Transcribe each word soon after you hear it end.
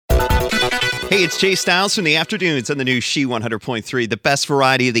Hey, it's Jay Styles from the Afternoons on the new She 100.3, the best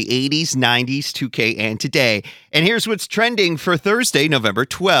variety of the 80s, 90s, 2K, and today. And here's what's trending for Thursday, November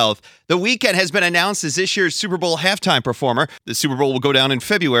 12th. The Weeknd has been announced as this year's Super Bowl halftime performer. The Super Bowl will go down in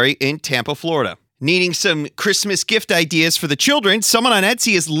February in Tampa, Florida. Needing some Christmas gift ideas for the children, someone on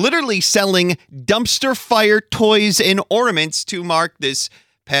Etsy is literally selling dumpster fire toys and ornaments to mark this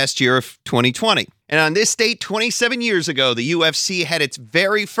past year of 2020. And on this date, 27 years ago, the UFC had its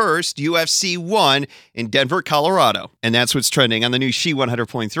very first UFC 1 in Denver, Colorado. And that's what's trending on the new She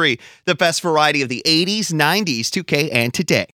 100.3, the best variety of the 80s, 90s, 2K, and today.